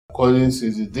According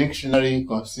to the dictionary,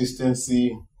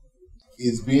 consistency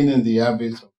is being in the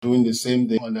habit of doing the same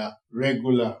thing on a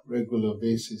regular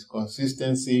basis.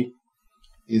 Consistency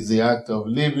is the act of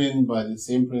living by the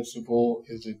same principle,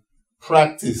 is the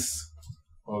practice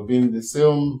of being the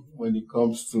same when it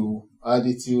comes to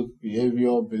attitude,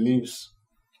 behavior, beliefs,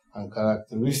 and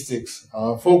characteristics.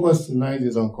 Our focus tonight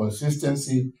is on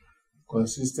consistency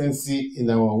in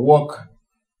our walk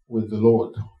with the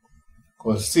Lord.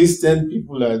 Consistent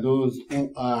people are those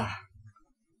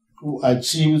who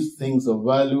achieve things of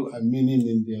value and meaning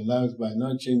in their lives by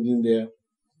not changing their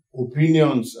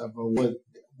opinions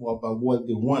about what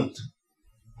they want.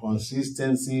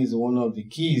 Consistency is one of the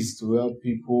keys to help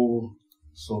people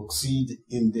succeed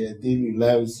in their daily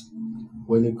lives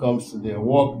when it comes to their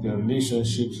work, their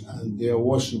relationships, and their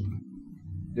worship.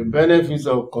 The benefits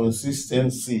of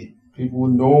consistency: people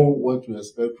know what to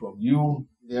expect from you,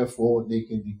 therefore they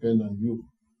can depend on you.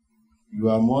 You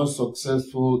are more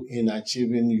successful in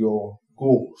achieving your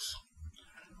goals.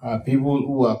 People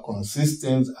who are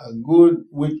consistent are good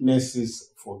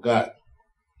witnesses for God.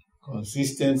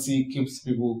 Consistency keeps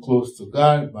people close to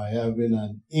God by having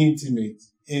an intimate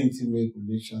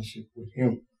relationship with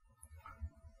Him.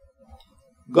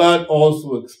 God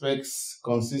also expects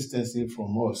consistency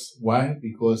from us. Why?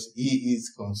 Because He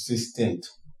is consistent.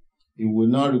 He will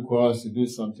not require us to do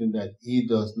something that He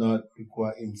does not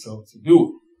require Himself to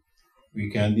do. We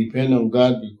can depend on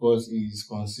God because He is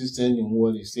consistent in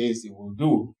what He says He will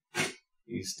do.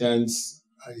 He stands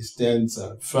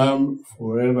firm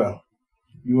forever.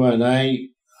 You and I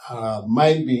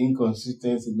might be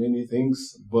inconsistent in many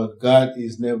things, but God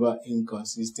is never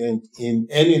inconsistent in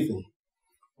anything.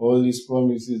 All His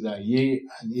promises are yea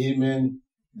and amen.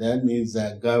 That means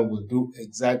that God will do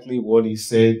exactly what He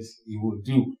said He will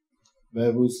do. The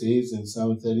Bible says in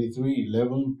Psalm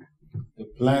 33:11, the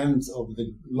plans of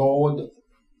the Lord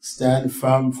stand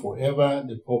firm forever,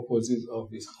 the purposes of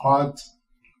His heart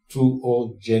through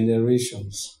all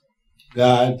generations.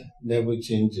 God never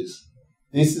changes.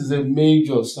 This is a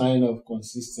major sign of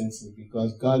consistency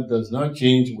because God does not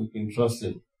change. We can trust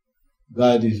Him.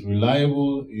 God is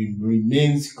reliable. He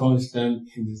remains constant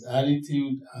in His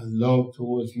attitude and love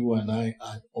towards you and I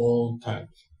at all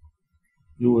times.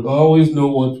 You would always know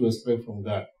what to expect from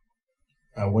God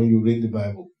when you read the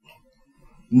Bible.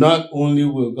 Not only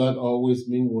will God always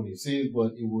mean what He says,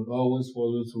 but He will always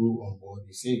follow through on what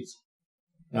He says.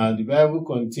 Now, the Bible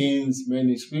contains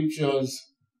many scriptures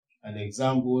and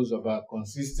examples about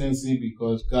consistency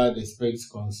because God expects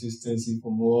consistency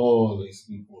from all His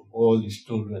people, all His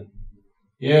children.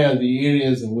 Here are the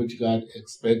areas in which God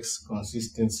expects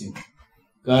consistency.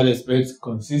 God expects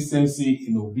consistency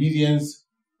in obedience.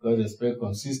 God expects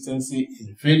consistency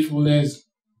in faithfulness.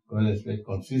 God expects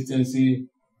consistency,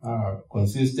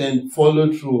 consistent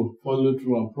follow through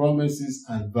on promises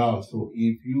and vows. So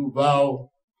if you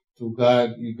vow to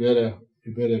God, you better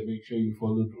make sure you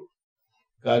follow through.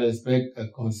 God expects a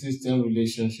consistent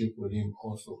relationship with Him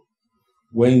also.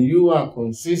 When you are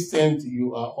consistent,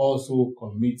 you are also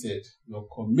committed. Your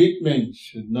commitment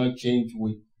should not change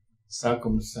with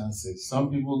circumstances.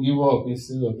 Some people give up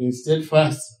instead of being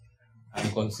steadfast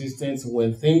and consistent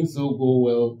when things don't go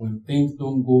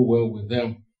well, with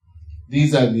them.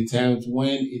 These are the times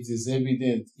when it is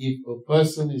evident if a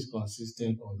person is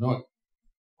consistent or not.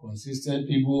 Consistent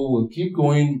people will keep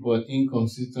going, but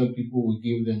inconsistent people will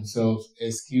give themselves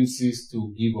excuses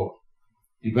to give up.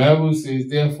 The Bible says,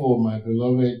 therefore, my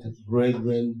beloved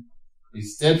brethren, be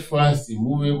steadfast,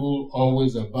 immovable,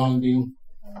 always abounding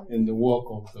in the work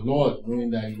of the Lord, knowing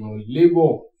that your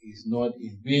labor is not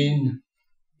in vain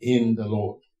in the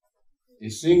Lord. A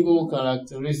single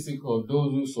characteristic of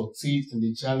those who succeed in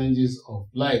the challenges of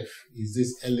life is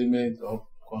this element of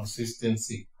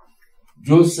consistency.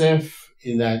 Joseph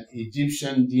in that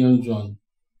Egyptian dungeon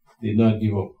did not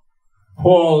give up.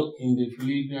 Paul in the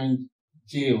Philippian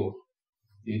jail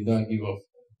did not give up.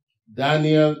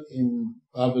 Daniel in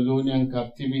Babylonian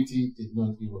captivity did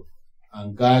not give up.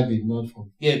 And God did not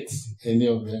forget any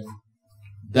of them.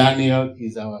 Daniel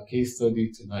is our case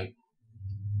study tonight.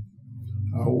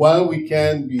 While we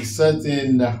can be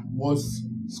certain that most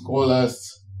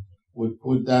scholars would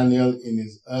put Daniel in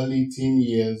his early teen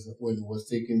years when he was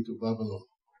taken to Babylon.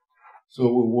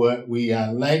 So we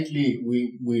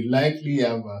likely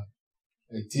have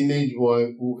a teenage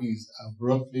boy who is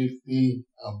abruptly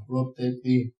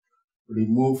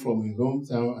removed from his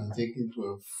hometown and taken to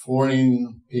a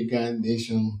foreign pagan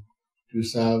nation to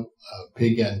serve a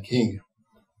pagan king.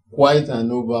 Quite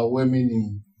an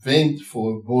overwhelming event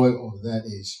for a boy of that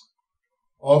age.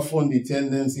 Often the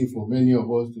tendency for many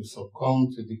of us to succumb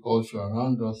to the culture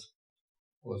around us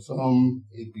For some,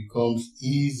 it becomes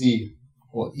easy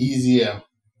or easier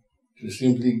to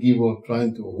simply give up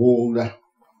trying to hold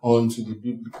on to the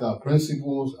biblical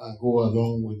principles and go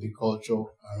along with the culture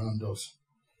around us.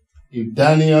 If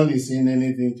Daniel is saying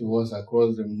anything to us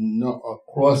across the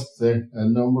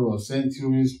number of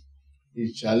centuries,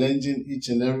 he's challenging each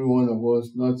and every one of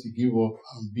us not to give up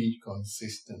and be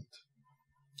consistent.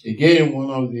 Again, one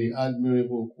of the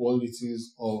admirable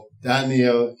qualities of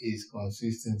Daniel is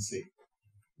consistency.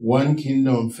 One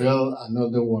kingdom fell,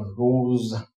 another one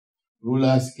rose.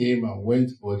 Rulers came and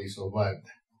went, but he survived.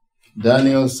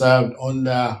 Daniel served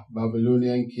under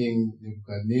Babylonian king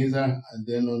Nebuchadnezzar and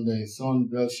then under his son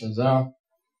Belshazzar.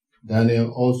 Daniel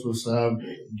also served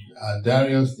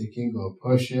Darius, the king of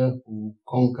Persia, who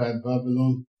conquered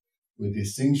Babylon with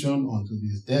distinction until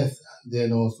his death, and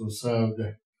then also served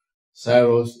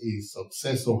Cyrus, his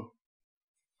successor.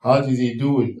 How did he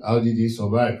do it? How did he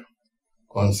survive?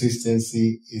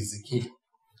 Consistency is the key.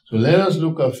 So let us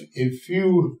look at a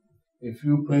few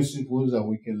principles that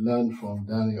we can learn from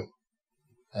Daniel.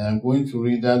 I am going to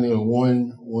read Daniel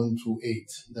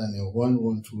 1:1-8. Daniel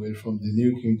 1:1-8 from the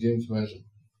New King James Version.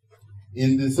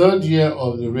 In the third year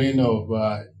of the reign of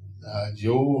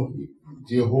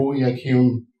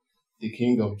Jehoiakim, the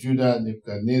king of Judah,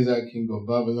 Nebuchadnezzar, king of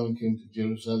Babylon, came to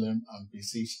Jerusalem and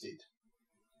besieged it.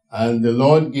 And the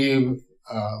Lord gave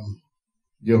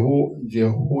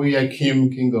Jehoiakim,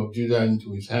 king of Judah,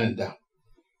 into his hand,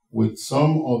 with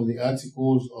some of the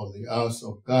articles of the house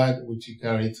of God, which he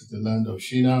carried to the land of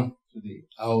Shinar, to the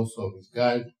house of his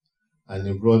God, and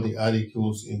he brought the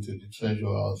articles into the treasure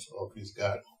house of his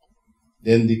God.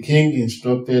 Then the king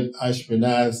instructed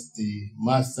Ashpenaz, the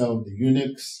master of the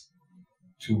eunuchs,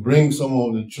 to bring some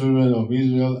of the children of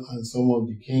Israel and some of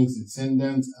the king's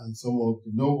descendants and some of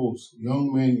the nobles,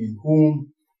 young men in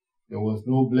whom there was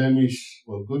no blemish,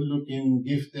 were good-looking,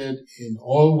 gifted in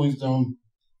all wisdom,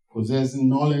 possessing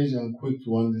knowledge and quick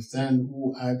to understand,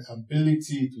 who had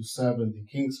ability to serve in the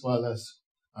king's palace,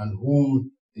 and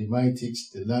whom they might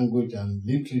teach the language and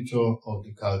literature of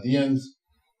the Chaldeans.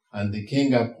 And the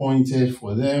king appointed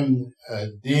for them a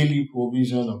daily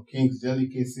provision of king's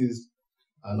delicacies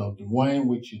and of the wine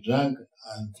which he drank,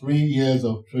 and 3 years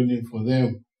of training for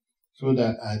them, so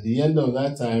that at the end of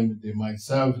that time they might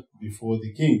serve before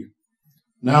the king.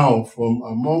 Now, from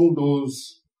among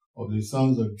those of the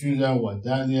sons of Judah were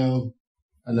Daniel,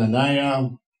 Hananiah,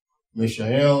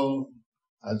 Mishael,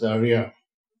 Azariah.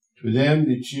 To them,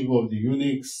 the chief of the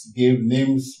eunuchs gave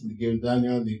names. He gave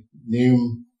Daniel the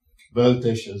name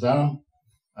Belteshazzar,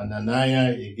 and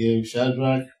Hananiah he gave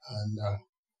Shadrach, and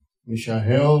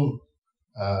Mishael,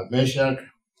 Meshach,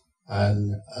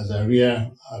 and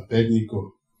Azariah,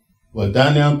 Abednego. But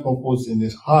Daniel purposed in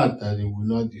his heart that he would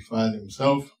not defile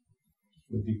himself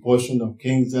with the portion of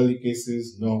king's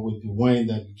delicacies, nor with the wine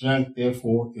that he drank.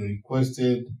 Therefore, he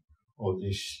requested of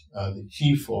the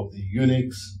chief of the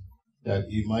eunuchs that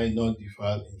he might not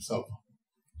defile himself.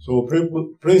 So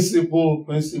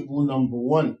principle number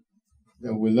one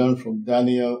that we learn from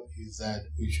Daniel is that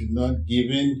we should not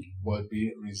give in, but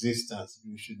be resistance.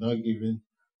 We should not give in,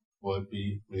 but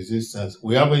be resistance.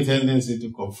 We have a tendency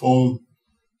to conform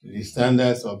to the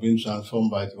standards of being transformed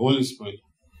by the Holy Spirit.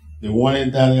 They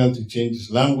wanted Daniel to change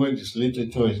his language, his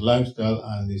literature, his lifestyle,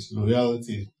 and his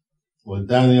loyalty. But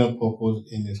Daniel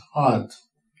purposed in his heart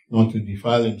not to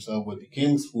defile himself with the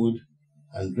king's food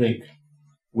and drink.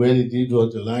 Where did he draw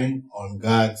the line? On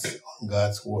God's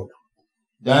word.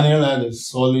 Daniel had a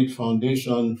solid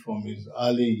foundation from his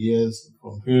early years,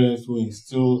 from parents who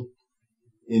instilled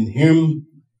in him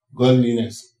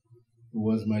godliness. He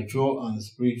was mature and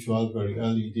spiritual very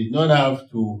early. He did not have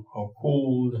to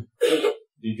uphold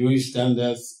the Jewish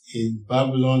standards. In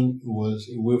Babylon, he was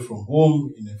away from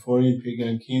home in a foreign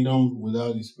pagan kingdom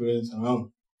without his parents around.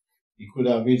 He could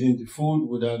have eaten the food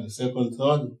without a second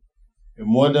thought. A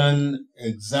modern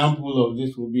example of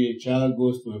this would be a child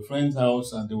goes to a friend's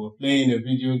house and they were playing a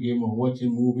video game or watching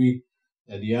a movie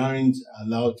that they aren't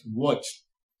allowed to watch.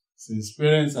 Since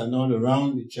parents are not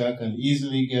around, the child can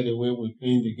easily get away with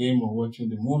playing the game or watching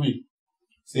the movie.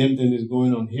 Same thing is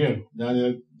going on here.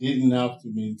 Daniel didn't have to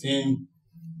maintain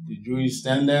the Jewish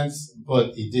standards,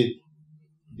 but he did.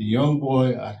 The young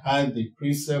boy had the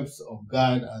precepts of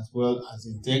God as well as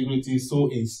integrity so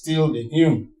instilled in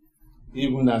him,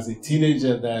 even as a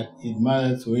teenager, that it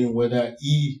mattered to him whether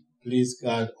he pleased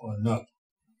God or not.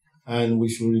 And we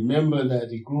should remember that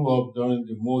he grew up during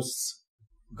the most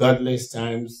godless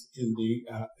times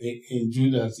in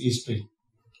Judah's history.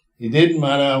 It didn't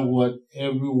matter what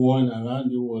everyone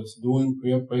around you was doing.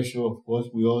 Peer pressure, of course,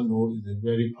 we all know is a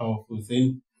very powerful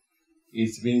thing.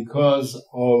 It's been cause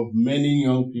of many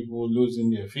young people losing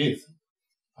their faith.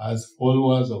 as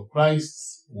followers of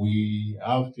Christ, we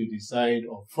have to decide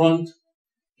up front,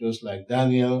 just like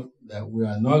Daniel, that we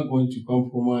are not going to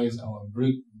compromise our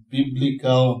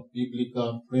biblical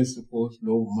principles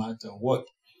no matter what.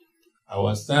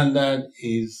 Our standard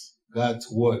is God's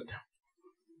word,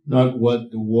 not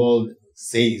what the world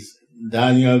says.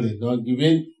 Daniel did not give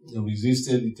in. He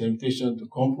resisted the temptation to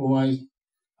compromise.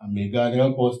 And may God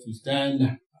help us to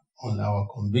stand on our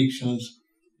convictions,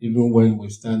 even when we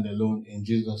stand alone, in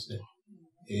Jesus' name.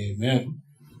 Amen.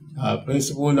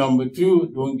 Principle number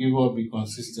 2, don't give up, be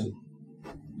consistent.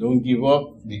 Don't give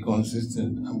up, be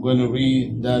consistent. I'm going to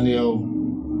read Daniel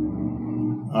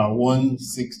 1,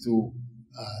 6 to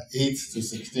 8 to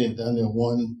 16. Daniel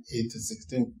 1, 8 to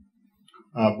 16.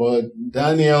 But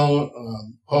Daniel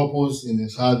purposed in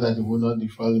his heart that he would not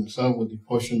defile himself with the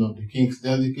portion of the king's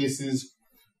delicacies,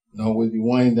 nor with the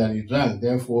wine that he drank.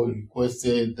 Therefore, he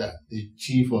requested that the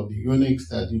chief of the eunuchs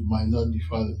that he might not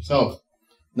defile himself.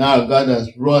 Now, God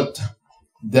has brought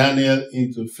Daniel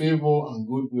into favor and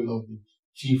goodwill of the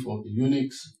chief of the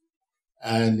eunuchs,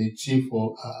 and the chief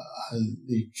of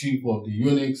the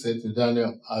eunuchs said to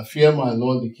Daniel, "I fear my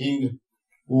lord the king,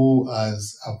 who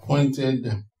has appointed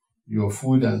your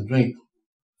food and drink.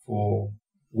 For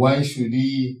why should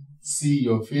he see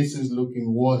your faces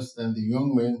looking worse than the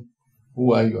young men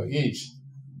who are your age?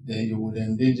 Then you would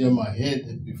endanger my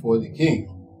head before the king."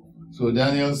 So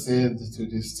Daniel said to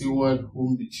the steward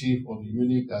whom the chief of the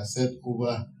eunuch had set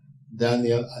over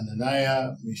Daniel,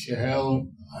 Ananiah, Mishael,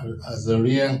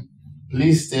 Azariah,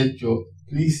 please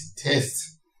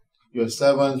test your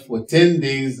servants for 10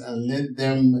 days and let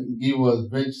them give us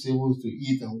vegetables to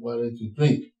eat and water to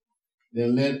drink.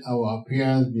 Then let our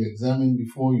appearance be examined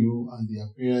before you and the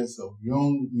appearance of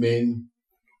young men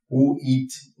who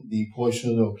eat the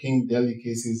portion of king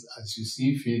delicacies as you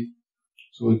see fit.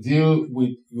 So deal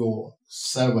with your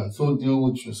servant.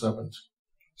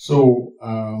 So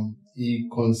he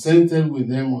consented with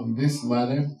them on this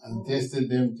matter and tested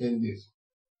them 10 days.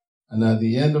 And at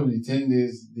the end of the 10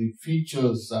 days, their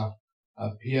features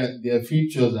appeared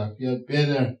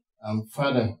better and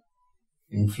fatter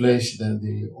in flesh than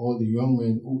all the young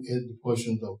men who ate the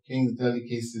portions of king's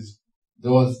delicacies.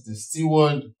 Thus the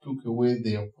steward took away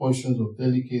their portions of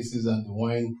delicacies and the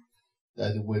wine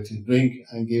that they were to drink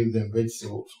and gave them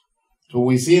vegetables. So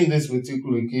we see in this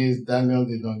particular case, Daniel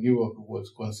did not give up. He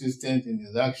was consistent in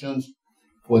his actions.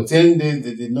 For 10 days,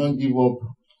 they did not give up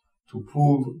to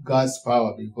prove God's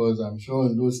power, because I'm sure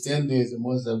in those 10 days, they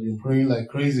must have been praying like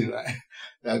crazy, right?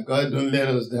 That God don't let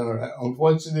us down, right?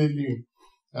 Unfortunately,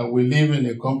 we live in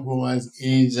a compromised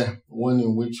age, one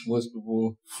in which most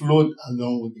people float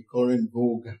along with the current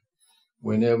vogue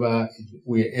wherever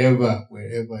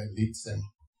it leads them.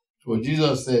 So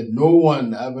Jesus said, no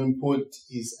one having put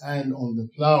his hand on the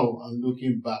plow and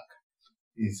looking back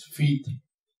is fit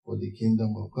for the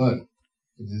kingdom of God.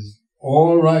 It is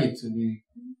all right to be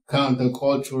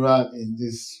countercultural in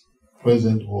this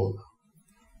present world.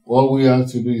 All we have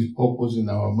to do is purpose in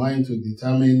our mind to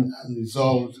determine and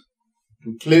resolve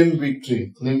to claim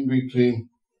victory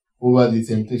over the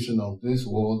temptation of this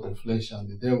world, the flesh, and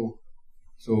the devil.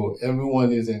 So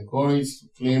everyone is encouraged to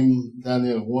claim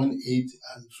Daniel 1:8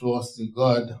 and trust the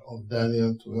God of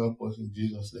Daniel to help us in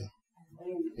Jesus' name.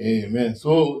 Amen.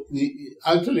 So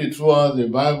actually throughout the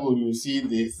Bible, you see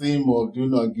the theme of do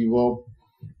not give up,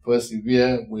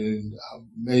 persevere. We have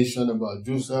mentioned about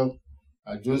Joseph.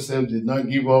 Joseph did not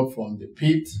give up from the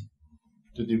pit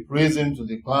to the prison to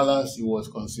the palace. He was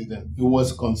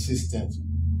consistent.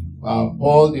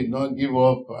 Paul did not give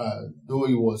up, though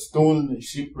he was stoned,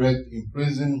 shipwrecked, in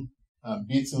prison, and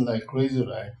beaten like crazy,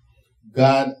 right?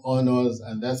 God honors,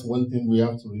 and that's one thing we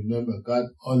have to remember. God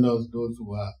honors those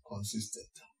who are consistent.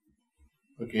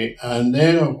 Okay, and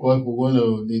then of course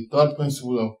the third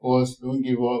principle, of course, don't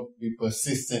give up, be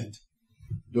persistent.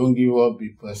 Don't give up, be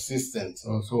persistent.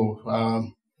 Also,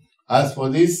 as for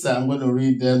this, I'm going to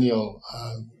read Daniel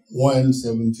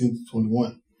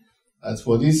 1:17-21. As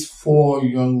for these 4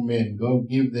 young men, God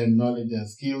gave them knowledge and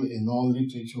skill in all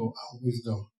literature and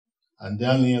wisdom. And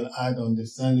Daniel had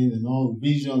understanding in all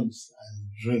visions and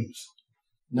dreams.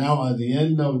 Now at the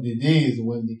end of the days,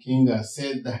 when the king has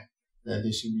said that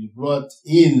they should be brought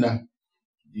in,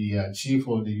 the chief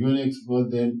of the eunuchs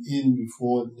brought them in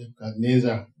before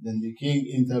Nebuchadnezzar. Then the king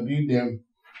interviewed them,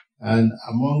 and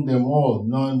among them all,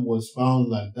 none was found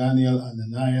like Daniel,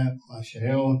 Ananiah,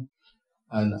 Mishael,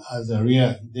 and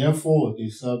Azariah. Therefore, they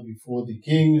served before the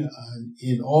king, and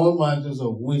in all matters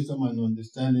of wisdom and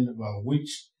understanding about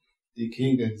which the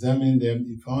king examined them,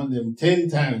 he found them 10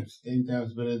 times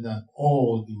better than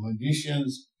all the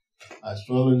magicians,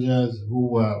 astrologers who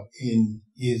were in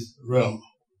his realm.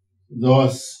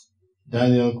 Thus,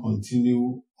 Daniel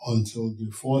continued until the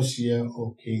 4th year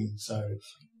of King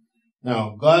Cyrus.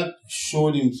 Now, God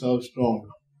showed himself strong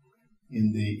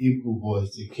in the Hebrew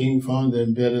boys. The king found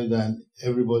them better than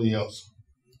everybody else.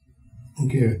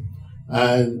 Okay.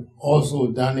 And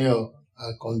also Daniel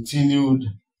continued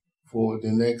for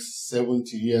the next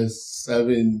 70 years,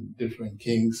 7 different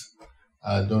kings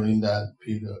during that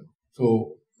period.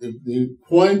 So the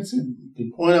point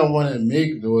I want to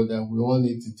make, though, that we all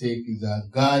need to take is that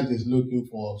God is looking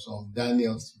for some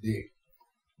Daniels today.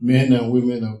 Men and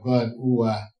women of God who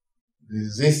are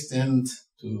resistant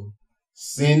to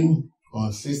sin,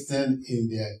 consistent in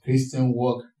their Christian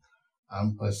work,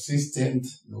 and persistent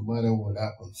no matter what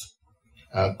happens.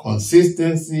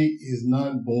 Consistency is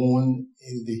not born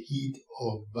in the heat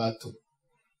of battle.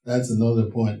 That's another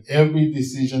point. Every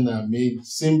decision are made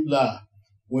simpler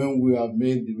when we have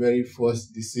made the very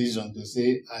first decision to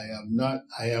say,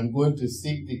 I am going to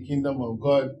seek the kingdom of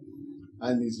God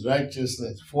and his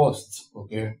righteousness first,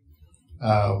 okay?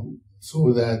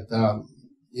 So that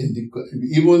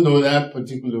even though that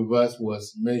particular verse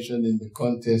was mentioned in the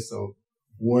context of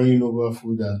worrying over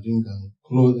food and drink and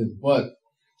clothing, but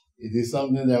it is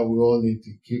something that we all need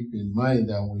to keep in mind,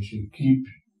 that we should keep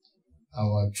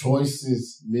our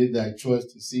choices, made that choice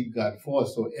to seek God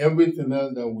first. So everything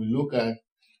else that we look at,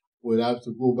 we'll have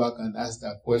to go back and ask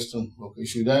that question. Okay,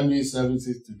 should I miss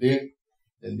services today?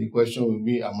 Then the question will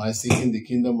be, am I seeking the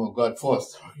kingdom of God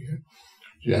first?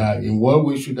 Okay. In what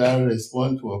way should I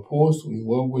respond to a post? In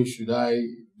what way should I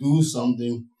do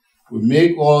something? We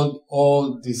make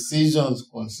all decisions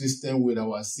consistent with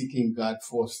our seeking God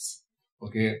first.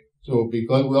 Okay. So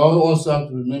because we also have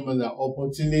to remember that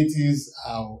opportunities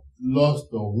are lost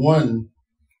or won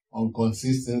on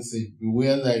consistency.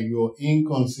 Beware that your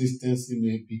inconsistency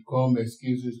may become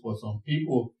excuses for some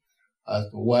people as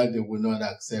to why they will not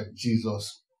accept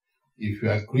Jesus. If you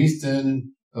are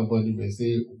Christian, somebody may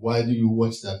say, why do you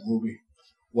watch that movie?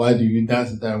 Why do you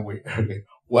dance that way?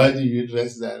 Why do you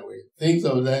dress that way? Things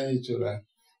of that nature, right?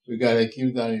 We gotta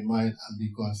keep that in mind and be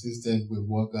consistent with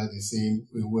what God is saying,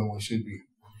 with where we should be.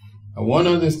 And one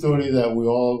of the stories that we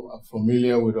all are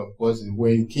familiar with, of course, is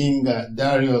when King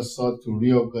Darius sought to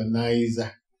reorganize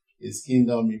his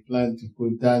kingdom. He planned to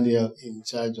put Daniel in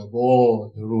charge of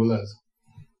all the rulers.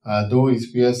 Though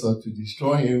his fears sought to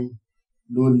destroy him,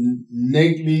 no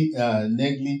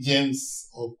negligence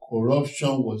or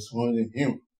corruption was found in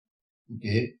him.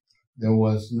 Okay, there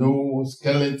was no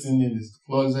skeleton in his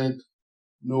closet,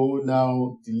 no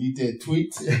now deleted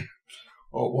tweet,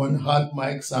 or one hot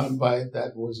mic soundbite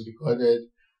that was recorded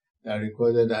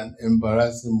an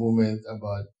embarrassing moment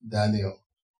about Daniel.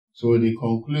 So they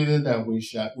concluded that we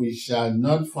shall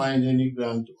not find any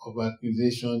ground of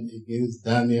accusation against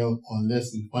Daniel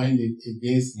unless we find it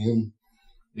against him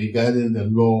regarding the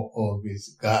law of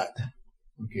his God.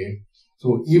 Okay.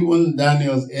 So even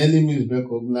Daniel's enemies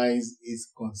recognized his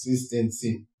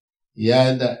consistency. He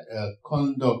had a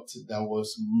conduct that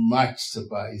was matched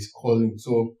by his calling.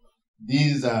 So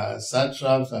these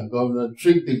satraps and governors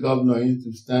tricked the governor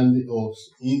into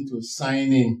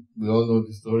signing, we all know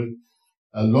the story,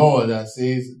 a law that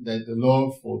says that the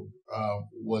law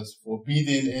was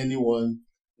forbidding anyone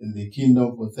in the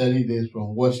kingdom for 30 days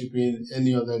from worshiping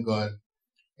any other god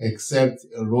except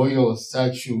a royal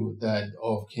statue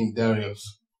of King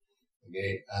Darius.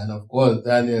 Okay, and of course,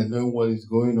 Daniel, knowing what is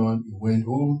going on, he went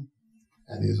home,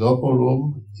 and his upper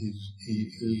room,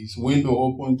 his window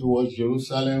open towards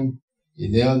Jerusalem. He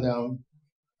knelt down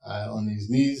on his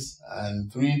knees,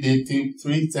 and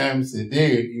 3 times a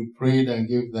day he prayed and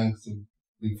gave thanks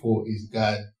before his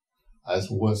God, as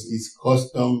was his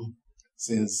custom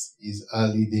since his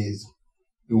early days.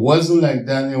 It wasn't like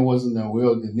Daniel wasn't aware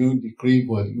of the new decree,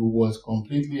 but he was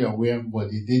completely aware,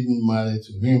 but it didn't matter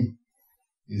to him.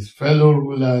 His fellow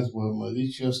rulers were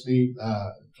maliciously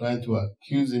trying to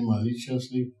accuse him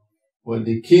maliciously, but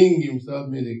the king himself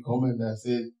made a comment that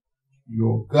said,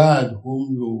 your God,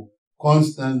 whom you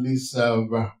constantly serve,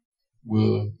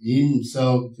 will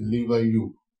himself deliver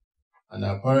you. And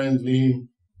apparently,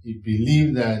 the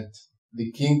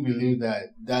king believed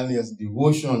that Daniel's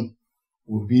devotion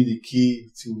would be the key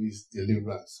to his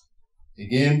deliverance.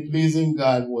 Again, pleasing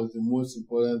God was the most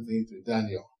important thing to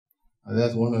Daniel. And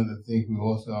that's one of the things we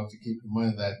also have to keep in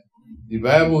mind, that the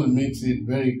Bible makes it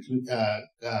very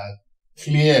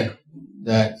clear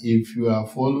that if you are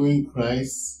following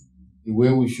Christ the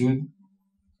way we should,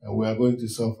 we are going to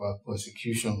suffer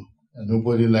persecution. And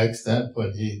nobody likes that,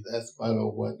 but hey, that's part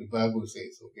of what the Bible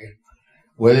says, okay?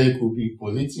 Whether it could be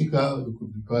political, it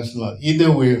could be personal.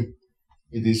 Either way,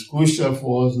 it is crucial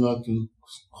for us not to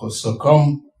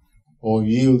succumb or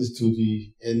yield to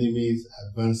the enemy's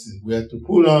advances. We are to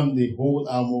put on the whole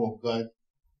armor of God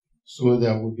so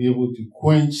that we'll be able to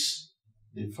quench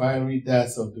the fiery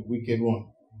darts of the wicked one.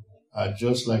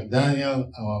 Just like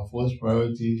Daniel, our first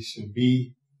priority should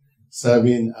be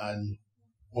serving and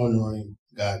honoring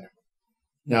God.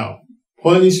 Now,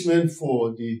 punishment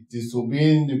for the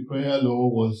disobeying the prayer law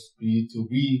was to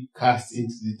be cast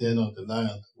into the den of the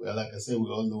lion. Well, like I said, we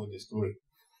all know the story.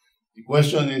 The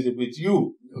question is with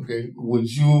you, okay, would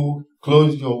you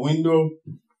close your window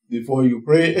before you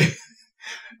pray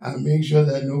and make sure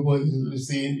that nobody is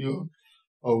seeing you?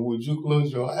 Or would you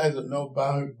close your eyes and not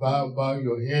bow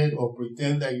your head or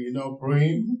pretend that you're not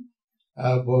praying?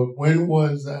 But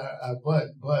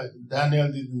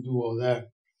Daniel didn't do all that.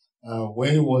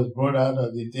 When he was brought out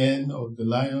of the den of the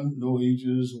lion, no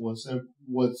injuries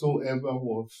whatsoever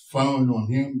were found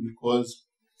on him because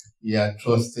he had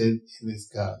trusted in his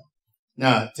God.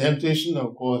 Now, temptation,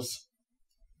 of course,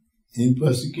 in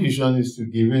persecution is to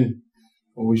give in.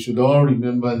 But we should all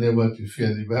remember never to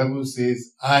fear. The Bible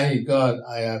says, the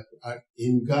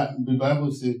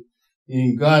Bible says,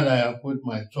 in God I have put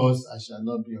my trust, I shall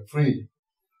not be afraid.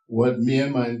 What mere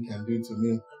man can do to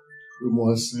me. We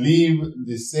must live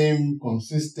the same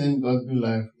consistent godly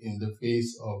life in the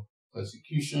face of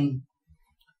persecution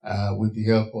with the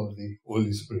help of the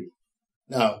Holy Spirit.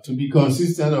 Now, to be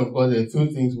consistent, of course, there are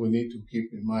two things we need to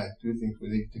keep in mind.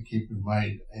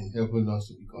 In helping us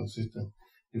to be consistent.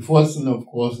 The first thing, of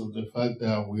course, is the fact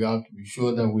that we have to be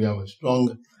sure that we have a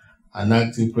strong and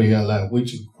active prayer life,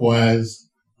 which requires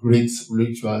great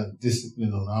spiritual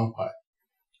discipline on our part.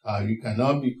 You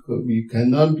cannot be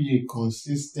a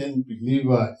consistent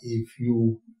believer if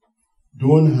you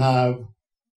don't have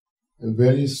a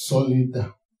very solid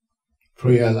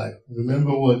prayer life.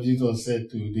 Remember what Jesus said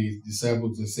to the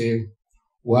disciples to say,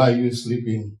 "Why are you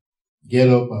sleeping? Get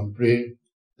up and pray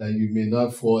that you may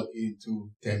not fall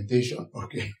into temptation."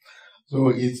 Okay. So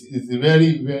it's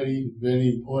very, very, very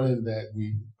important that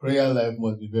prayer life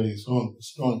must be very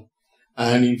strong.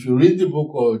 And if you read the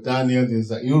book of Daniel,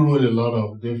 he wrote a lot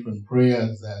of different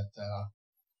prayers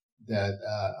that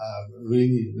are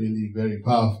really, really very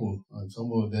powerful. And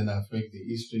some of them affect the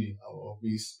history of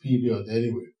this period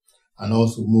anyway, and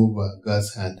also move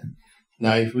God's hand.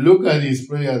 Now, if you look at his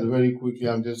prayers very quickly,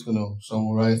 I'm just going to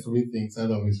summarize 3 things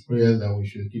out of his prayers that we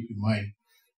should keep in mind.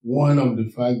 One of the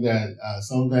fact that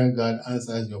sometimes God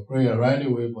answers your prayer right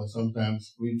away, but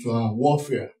sometimes spiritual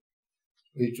warfare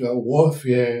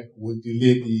will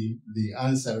delay the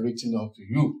answer reaching up to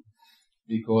you.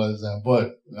 Because,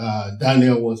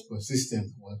 Daniel was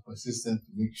persistent to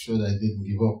make sure that he didn't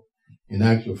give up. In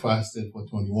actual fasted for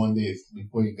 21 days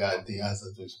before he got the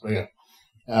answer to his prayer.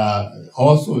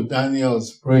 Also,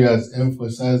 Daniel's prayers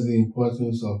emphasize the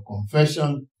importance of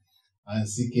confession and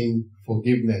seeking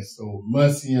forgiveness. So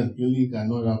mercy and healing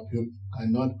cannot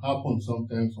happen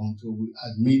sometimes until we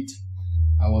admit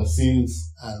our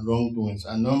sins and wrongdoings.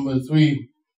 And number 3,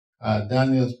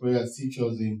 Daniel's prayers teach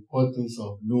us the importance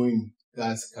of knowing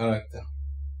God's character.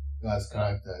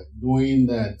 Knowing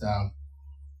that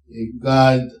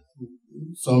God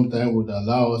sometimes would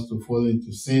allow us to fall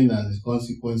into sin and its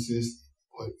consequences,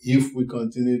 or if we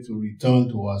continue to return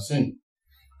to our sin.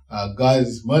 God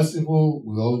is merciful,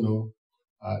 we all know.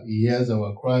 He hears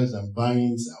our cries and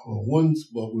binds our wounds,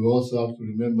 but we also have to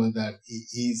remember that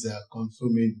He is a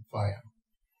consuming fire.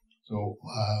 So,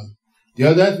 the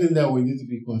other thing that we need to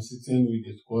be consistent with,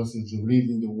 of course, is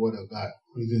reading the Word of God.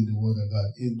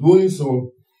 In doing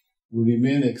so, we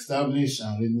remain established,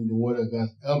 and reading the Word of God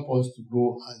help us to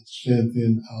grow and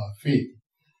strengthen our faith.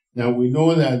 Now, we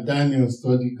know that Daniel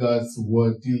studied God's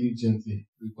Word diligently,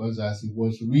 because as he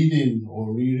was reading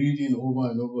or rereading over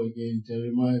and over again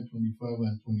Jeremiah 25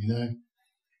 and 29,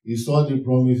 he saw the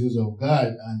promises of God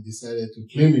and decided to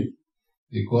claim it,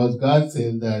 because God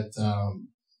said that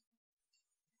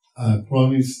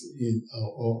promise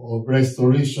of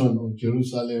restoration of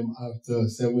Jerusalem after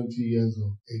 70 years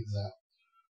of exile.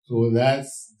 So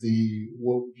that's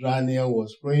what Daniel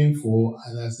was praying for,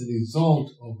 and as a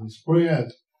result of his prayer,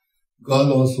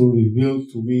 God also revealed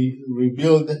to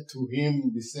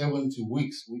him the 70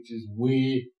 weeks, which is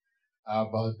way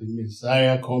about the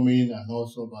Messiah coming, and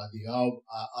also about the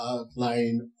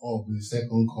outline of the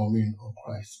second coming of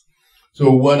Christ. So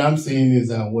what I'm saying is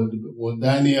that what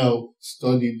Daniel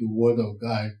studied the Word of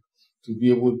God to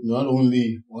be able to not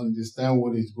only understand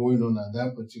what is going on at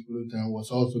that particular time,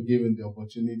 was also given the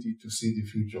opportunity to see the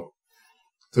future.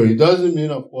 So it doesn't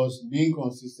mean, of course, being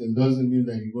consistent doesn't mean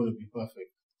that you're going to be perfect.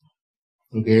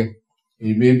 Okay?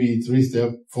 It may be 3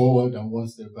 steps forward and 1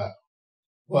 step back.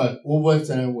 But over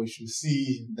time, we should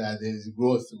see that there is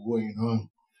growth going on.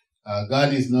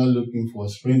 God is not looking for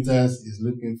sprinters, He's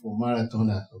looking for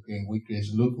marathoners, okay, which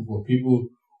is looking for people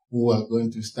who are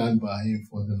going to stand by Him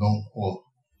for the long haul.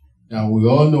 Now, we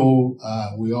all know,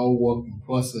 we all work in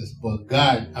process, but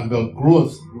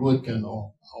growth can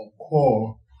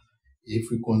occur if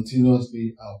we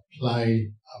continuously apply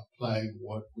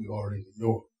what we already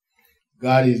know.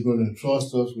 God is going to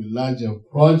trust us with larger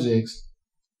projects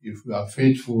if we are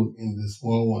faithful in the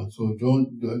small one. So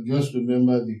just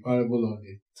remember the parable of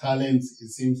the talents.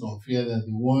 It seems unfair that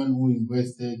the one who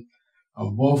invested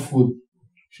and bought food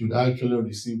should actually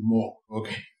receive more.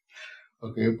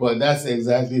 Okay, but that's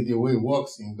exactly the way it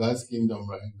works in God's kingdom,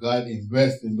 right? God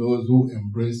invests in those who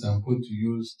embrace and put to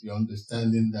use the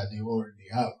understanding that they already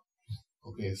have.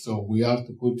 Okay, so we have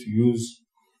to put to use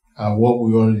what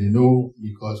we already know,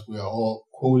 because we are all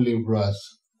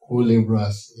co-laborers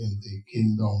in the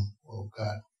kingdom of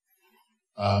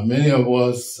God. Many of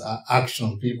us are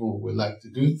action people. We like to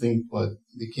do things, but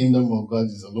the kingdom of God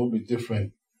is a little bit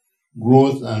different.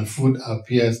 Growth and fruit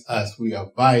appears as we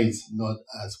abide, not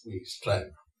as we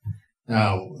strive.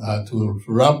 Now, to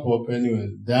wrap up anyway,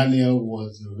 Daniel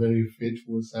was a very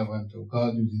faithful servant of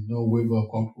God who did not waver or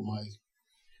compromise.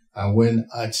 And when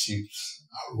hardships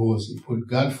arose, he put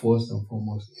God first and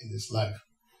foremost in his life.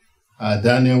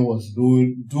 Daniel was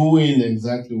doing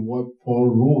exactly what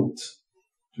Paul wrote,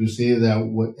 to say that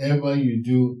whatever you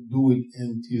do it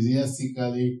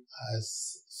enthusiastically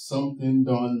as something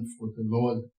done for the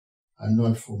Lord and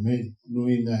not for men,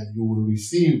 knowing that you will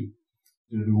receive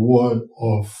the reward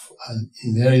of an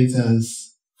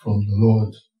inheritance from the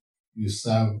Lord you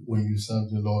serve when you serve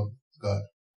the Lord God.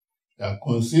 That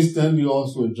consistently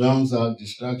also drowns out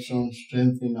distraction,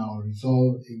 strengthens our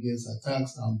resolve against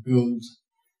attacks, and builds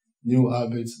new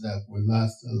habits that will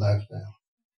last a lifetime.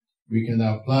 We can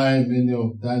apply many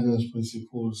of Daniel's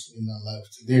principles in our life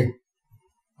today.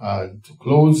 To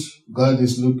close, God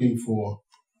is looking for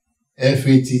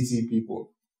FATT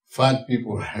people, fat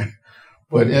people.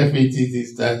 But FATT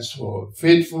stands for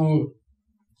faithful,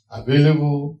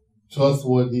 available,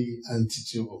 trustworthy, and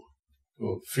teachable.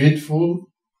 So faithful,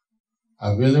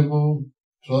 available,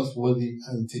 trustworthy,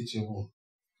 and teachable.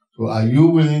 So are you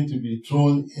willing to be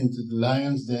thrown into the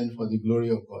lion's den for the glory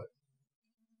of God?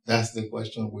 That's the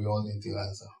question we all need to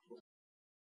answer.